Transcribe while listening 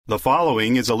The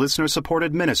following is a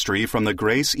listener-supported ministry from the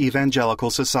Grace Evangelical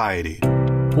Society.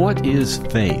 What is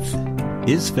faith?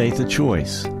 Is faith a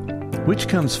choice? Which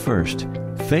comes first,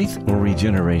 faith or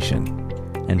regeneration?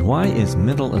 And why is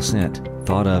mental assent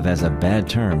thought of as a bad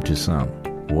term to some?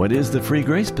 What is the free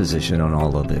grace position on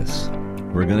all of this?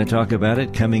 We're going to talk about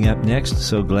it coming up next.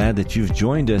 So glad that you've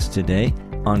joined us today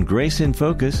on Grace in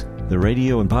Focus, the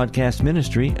radio and podcast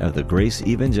ministry of the Grace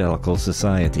Evangelical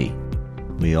Society.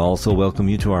 We also welcome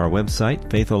you to our website,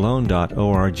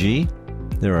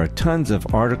 faithalone.org. There are tons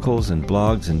of articles and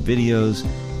blogs and videos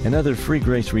and other free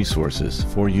grace resources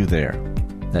for you there.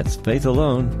 That's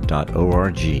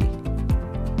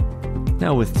faithalone.org.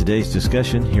 Now with today's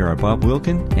discussion, here are Bob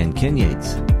Wilkin and Ken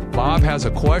Yates. Bob has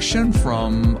a question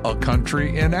from a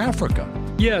country in Africa.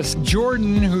 Yes,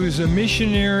 Jordan, who's a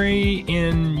missionary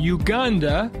in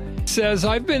Uganda, says,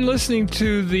 I've been listening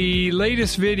to the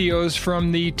latest videos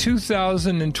from the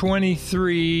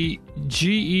 2023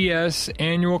 GES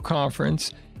annual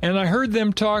conference, and I heard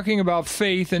them talking about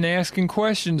faith and asking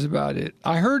questions about it.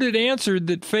 I heard it answered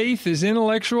that faith is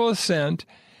intellectual assent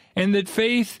and that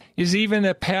faith is even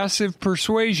a passive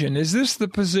persuasion. Is this the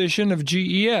position of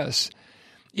GES?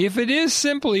 If it is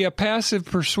simply a passive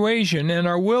persuasion and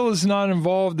our will is not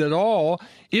involved at all,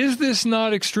 is this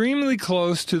not extremely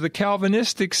close to the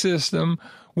Calvinistic system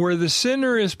where the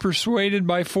sinner is persuaded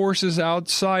by forces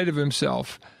outside of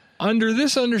himself? Under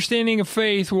this understanding of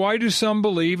faith, why do some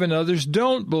believe and others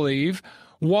don't believe?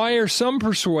 Why are some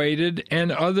persuaded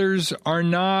and others are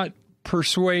not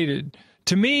persuaded?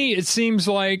 To me, it seems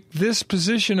like this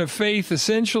position of faith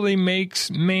essentially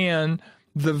makes man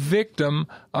the victim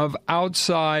of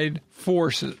outside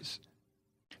forces.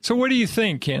 So what do you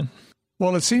think, Ken?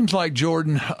 Well, it seems like,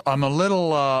 Jordan, I'm a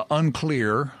little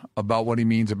unclear about what he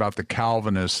means about the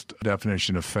Calvinist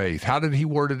definition of faith. How did he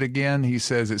word it again? He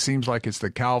says it seems like it's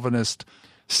the Calvinist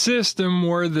system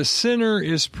where the sinner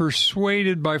is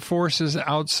persuaded by forces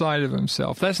outside of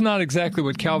himself. That's not exactly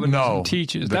what Calvinism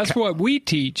teaches. That's what we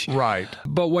teach. Right.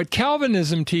 But what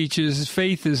Calvinism teaches is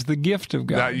faith is the gift of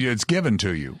God. It's given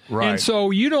to you. Right. And so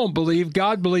you don't believe,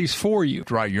 God believes for you.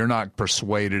 Right. You're not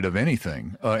persuaded of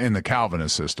anything in the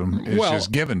Calvinist system. It's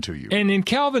just given to you. And in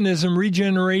Calvinism,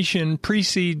 regeneration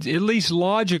precedes, at least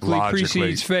logically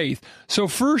precedes faith. So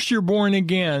first you're born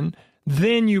again,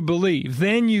 then you believe,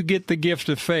 then you get the gift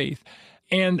of faith.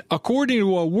 And according to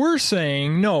what we're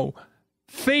saying, no,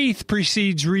 faith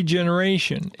precedes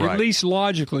regeneration, at least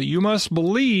logically. You must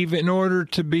believe in order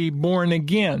to be born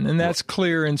again, and that's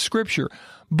clear in Scripture.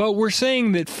 But we're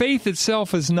saying that faith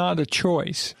itself is not a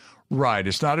choice. Right,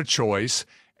 it's not a choice.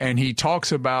 And he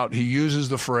uses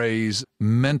the phrase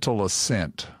mental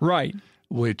assent. Right.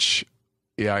 Which...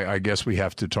 yeah, I guess we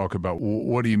have to talk about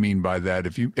what do you mean by that?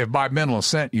 If by mental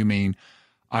assent you mean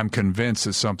I'm convinced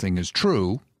that something is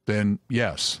true, then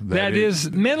yes. That is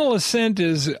mental assent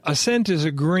is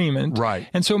agreement. Right.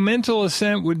 And so mental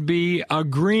assent would be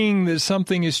agreeing that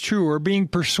something is true or being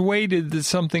persuaded that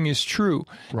something is true.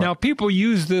 Right. Now, people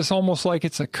use this almost like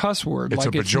it's a cuss word, it's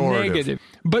like it's negative.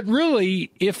 But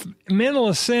really, if mental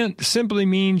assent simply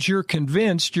means you're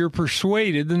convinced, you're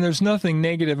persuaded, then there's nothing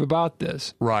negative about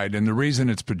this. Right. And the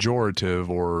reason it's pejorative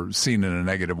or seen in a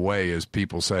negative way is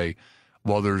people say,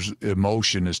 well, there's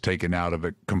emotion is taken out of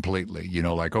it completely. You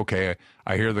know, like, okay,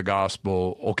 I hear the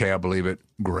gospel. Okay, I believe it.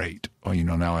 Great. Oh,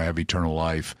 now I have eternal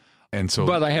life. And so,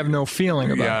 but I have no feeling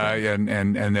about that. Yeah,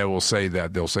 and they will say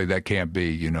that. They'll say that can't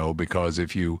be, because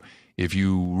if you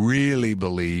really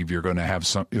believe, you're going to have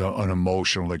some an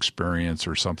emotional experience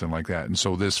or something like that. And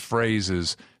so this phrase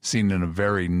is seen in a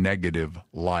very negative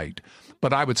light.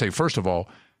 But I would say, first of all,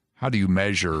 how do you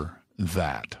measure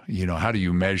that? How do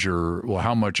you measure,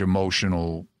 how much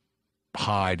emotional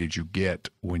high did you get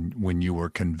when you were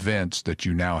convinced that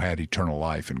you now had eternal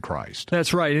life in Christ?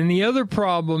 That's right. And the other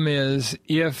problem is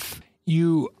if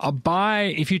you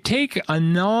take a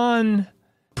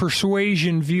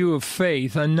non-persuasion view of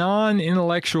faith, a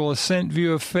non-intellectual assent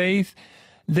view of faith,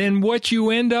 then what you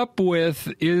end up with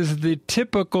is the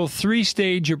typical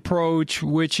three-stage approach,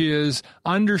 which is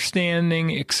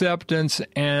understanding, acceptance,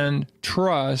 and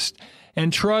trust.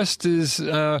 And trust is,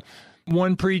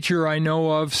 one preacher I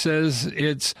know of says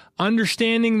it's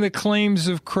understanding the claims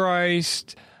of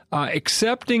Christ,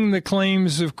 accepting the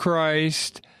claims of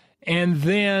Christ, and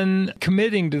then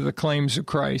committing to the claims of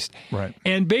Christ. Right.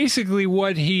 And basically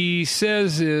what he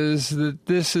says is that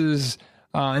this is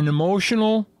an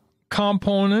emotional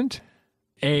component,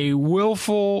 a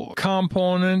willful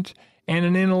component, and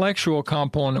an intellectual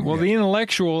component. Well, the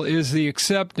intellectual is the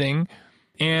accepting,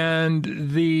 and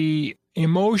the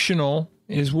emotional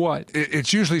is what?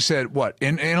 It's usually said, what?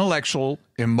 Intellectual,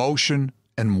 emotion,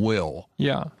 and will.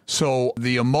 Yeah. So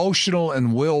the emotional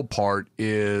and will part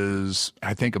is,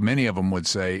 I think many of them would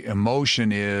say,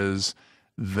 emotion is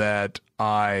that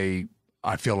I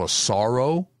feel a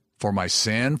sorrow for my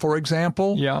sin, for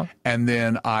example. Yeah. And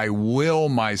then I will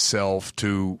myself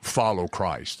to follow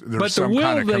Christ. There's but the some will,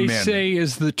 kind of they commitment. say,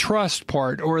 is the trust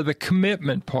part or the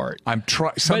commitment part. But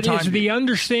is the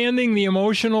understanding the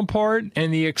emotional part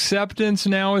and the acceptance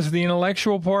now is the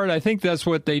intellectual part? I think that's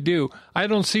what they do. I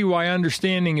don't see why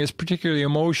understanding is particularly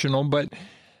emotional, but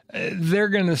they're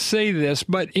going to say this.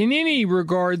 But in any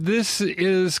regard, this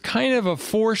is kind of a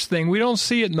forced thing. We don't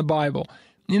see it in the Bible.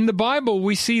 In the Bible,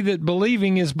 we see that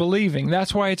believing is believing.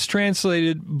 That's why it's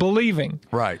translated believing.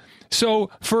 Right. So,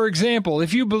 for example,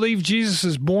 if you believe Jesus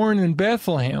is born in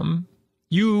Bethlehem,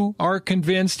 you are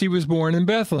convinced he was born in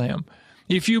Bethlehem.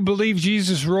 If you believe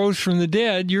Jesus rose from the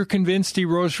dead, you're convinced he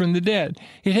rose from the dead.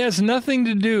 It has nothing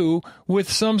to do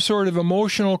with some sort of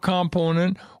emotional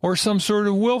component or some sort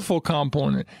of willful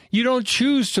component. You don't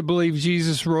choose to believe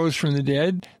Jesus rose from the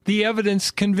dead. The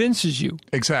evidence convinces you.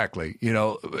 Exactly.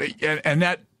 And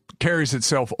that carries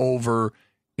itself over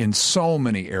in so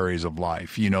many areas of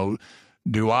life.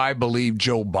 Do I believe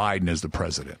Joe Biden is the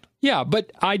president? Yeah,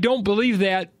 but I don't believe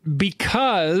that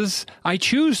because I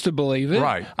choose to believe it.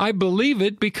 Right. I believe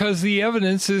it because the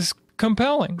evidence is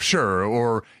compelling. Sure.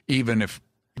 Or even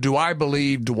do I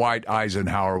believe Dwight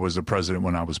Eisenhower was the president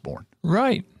when I was born?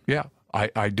 Right. Yeah,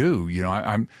 I do.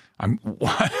 I'm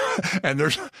and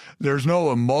there's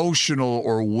no emotional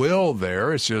or will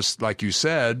there. It's just like you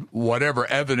said, whatever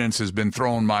evidence has been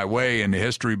thrown my way in the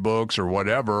history books or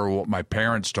whatever, or what my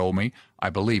parents told me,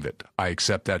 I believe it. I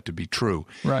accept that to be true.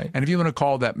 Right. And if you want to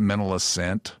call that mental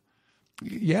assent,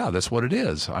 yeah, that's what it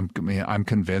is. I'm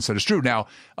convinced that it's true. Now,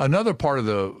 another part of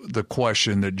the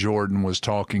question that Jordan was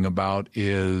talking about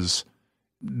is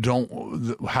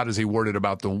how does he word it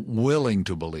about the willing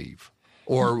to believe?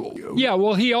 Yeah,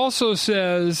 well, he also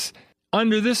says,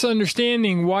 under this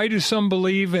understanding, why do some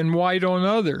believe and why don't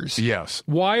others? Yes.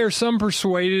 Why are some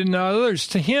persuaded and not others?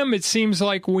 To him, it seems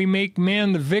like we make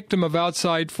man the victim of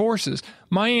outside forces.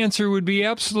 My answer would be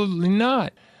absolutely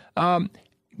not.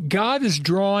 God is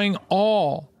drawing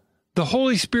all. The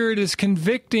Holy Spirit is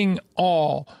convicting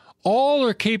all. All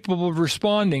are capable of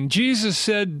responding. Jesus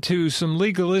said to some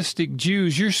legalistic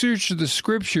Jews, you search the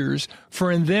Scriptures,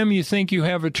 for in them you think you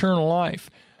have eternal life.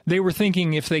 They were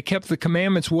thinking if they kept the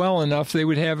commandments well enough, they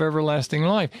would have everlasting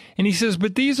life. And he says,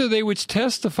 but these are they which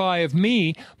testify of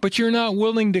me, but you're not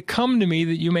willing to come to me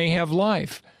that you may have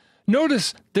life.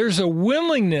 Notice there's a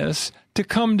willingness to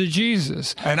come to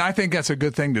Jesus. And I think that's a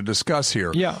good thing to discuss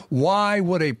here. Yeah. Why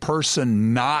would a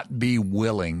person not be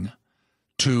willing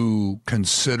to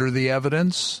consider the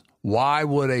evidence? Why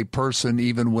would a person,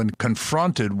 even when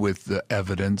confronted with the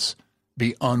evidence,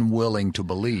 be unwilling to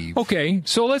believe? Okay,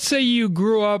 so let's say you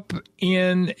grew up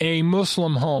in a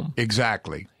Muslim home.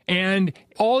 Exactly. And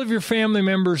all of your family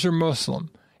members are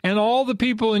Muslim. And all the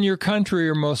people in your country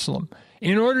are Muslim.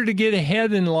 In order to get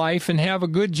ahead in life and have a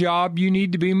good job, you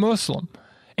need to be Muslim.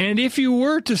 And if you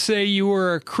were to say you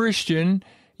were a Christian,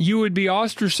 you would be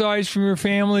ostracized from your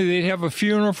family. They'd have a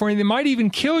funeral for you. They might even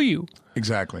kill you.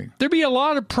 Exactly. There'd be a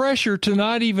lot of pressure to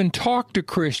not even talk to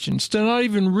Christians, to not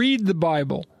even read the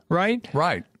Bible, right?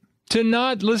 Right. To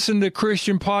not listen to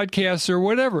Christian podcasts or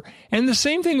whatever. And the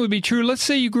same thing would be true. Let's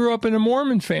say you grew up in a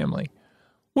Mormon family.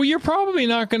 Well, you're probably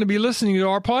not going to be listening to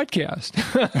our podcast,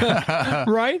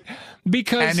 right?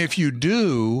 And if you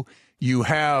do, you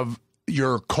have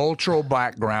your cultural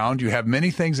background. You have many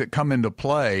things that come into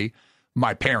play.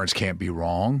 My parents can't be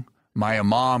wrong. My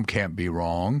imam can't be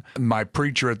wrong. My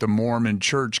preacher at the Mormon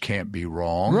church can't be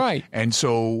wrong. Right. And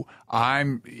so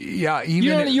you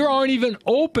aren't even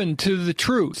open to the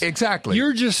truth. Exactly.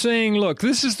 You're just saying, look,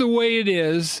 this is the way it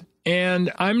is,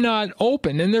 and I'm not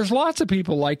open. And there's lots of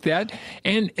people like that.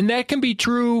 And that can be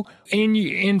true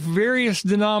in various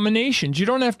denominations. You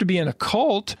don't have to be in a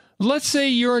cult. Let's say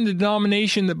you're in a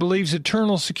denomination that believes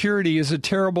eternal security is a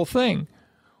terrible thing.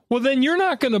 Well, then you're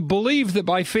not going to believe that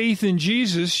by faith in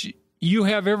Jesus, you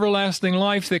have everlasting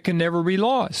life that can never be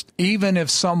lost. Even if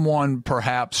someone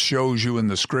perhaps shows you in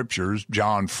the Scriptures,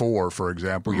 John 4, for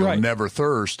example, you'll never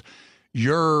thirst,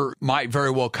 you might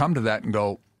very well come to that and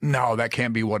go, no, that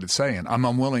can't be what it's saying. I'm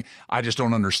unwilling. I just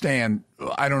don't understand.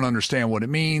 I don't understand what it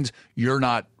means. You're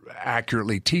not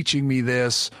accurately teaching me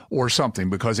this or something,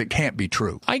 because it can't be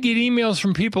true. I get emails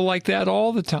from people like that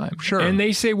all the time. Sure. And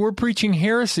they say we're preaching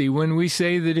heresy when we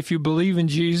say that if you believe in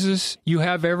Jesus, you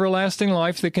have everlasting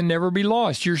life that can never be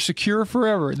lost. You're secure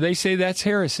forever. They say that's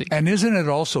heresy. And isn't it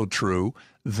also true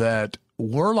that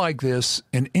we're like this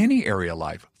in any area of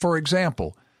life? For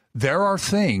example, there are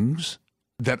things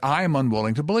that I am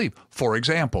unwilling to believe. For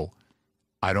example,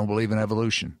 I don't believe in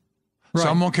evolution. Right.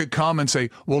 Someone could come and say,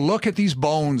 well, look at these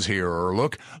bones here, or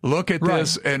look at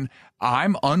this, and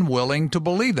I'm unwilling to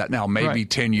believe that. Now, maybe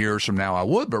 10 years from now I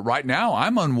would, but right now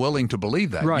I'm unwilling to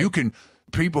believe that. Right.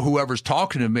 Whoever's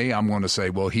talking to me, I'm going to say,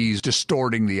 well, he's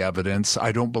distorting the evidence.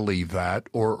 I don't believe that,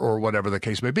 or whatever the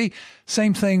case may be.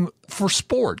 Same thing for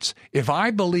sports. If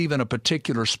I believe in a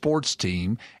particular sports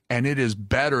team and it is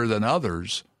better than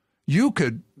others, you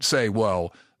could say,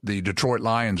 well, the Detroit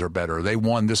Lions are better. They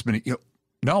won this many.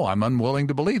 No, I'm unwilling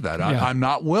to believe that. Yeah. I'm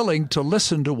not willing to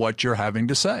listen to what you're having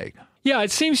to say. Yeah,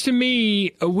 it seems to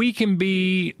me we can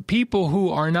be people who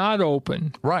are not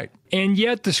open. Right. And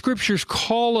yet the scriptures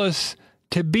call us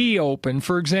to be open.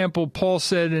 For example, Paul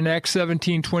said in Acts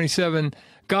 17:27,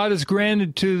 God has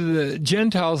granted to the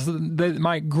Gentiles that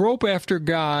might grope after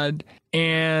God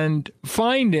and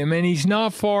find him, and he's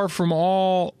not far from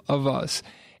all of us.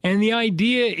 And the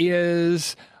idea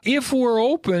is, if we're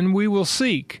open, we will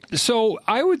seek. So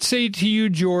I would say to you,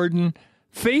 Jordan,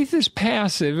 faith is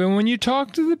passive. And when you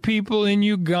talk to the people in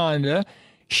Uganda,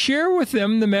 share with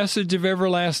them the message of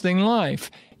everlasting life.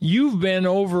 You've been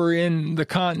over in the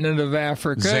continent of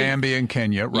Africa. Zambia and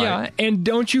Kenya, right. Yeah, and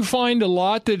don't you find a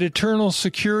lot that eternal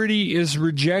security is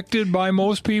rejected by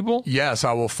most people? Yes,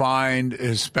 I will find,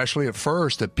 especially at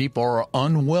first, that people are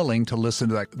unwilling to listen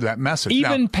to that message.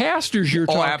 Even now, pastors you're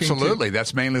talking to. Oh, absolutely.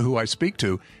 That's mainly who I speak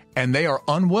to. And they are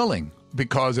unwilling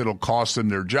because it'll cost them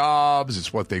their jobs.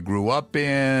 It's what they grew up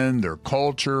in, their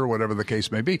culture, whatever the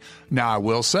case may be. Now, I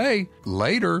will say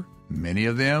later, many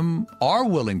of them are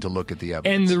willing to look at the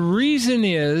evidence. And the reason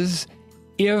is,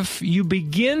 if you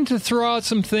begin to throw out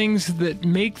some things that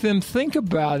make them think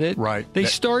about it, they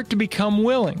start to become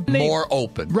willing. More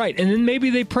open. Right, and then maybe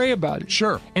they pray about it.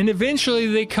 Sure. And eventually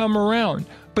they come around.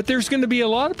 But there's going to be a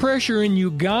lot of pressure in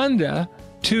Uganda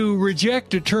to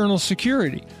reject eternal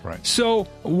security. Right. So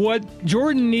what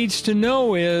Jordan needs to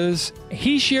know is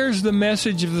he shares the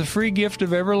message of the free gift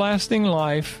of everlasting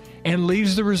life and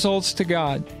leaves the results to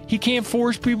God. He can't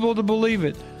force people to believe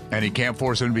it. And he can't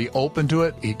force them to be open to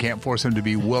it. He can't force them to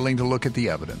be willing to look at the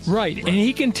evidence. Right. And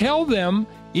he can tell them,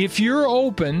 if you're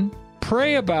open,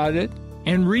 pray about it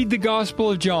and read the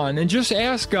Gospel of John and just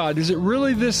ask God, is it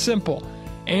really this simple?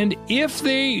 And if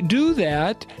they do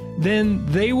that, then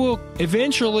they will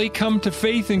eventually come to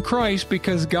faith in Christ,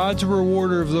 because God's a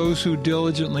rewarder of those who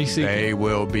diligently seek Him. They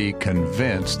will be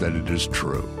convinced that it is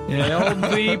true.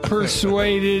 They'll be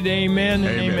persuaded. Amen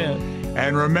and amen.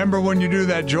 And remember, when you do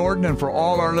that, Jordan, and for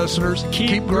all our listeners,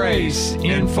 keep grace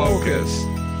in focus.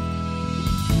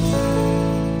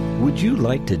 Would you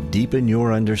like to deepen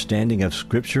your understanding of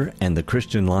Scripture and the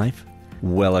Christian life?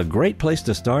 Well, a great place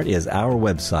to start is our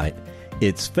website.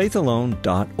 It's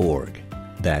faithalone.org.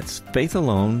 That's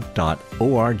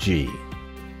faithalone.org.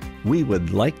 We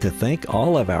would like to thank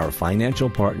all of our financial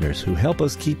partners who help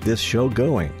us keep this show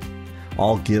going.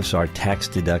 All gifts are tax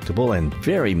deductible and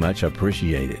very much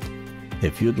appreciated.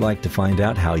 If you'd like to find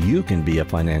out how you can be a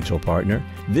financial partner,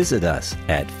 visit us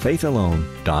at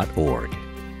faithalone.org.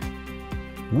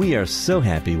 We are so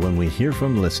happy when we hear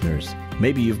from listeners.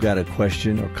 Maybe you've got a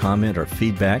question or comment or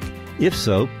feedback. If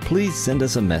so, please send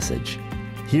us a message.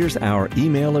 Here's our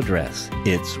email address.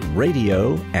 It's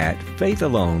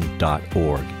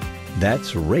radio@faithalone.org.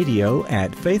 That's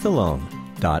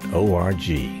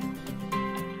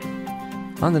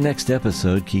radio@faithalone.org. On the next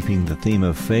episode, keeping the theme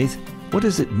of faith, what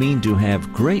does it mean to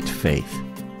have great faith?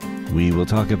 We will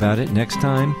talk about it next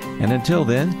time, and until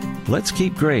then, let's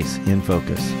keep grace in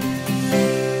focus.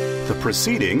 The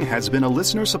proceeding has been a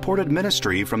listener-supported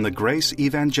ministry from the Grace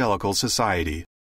Evangelical Society.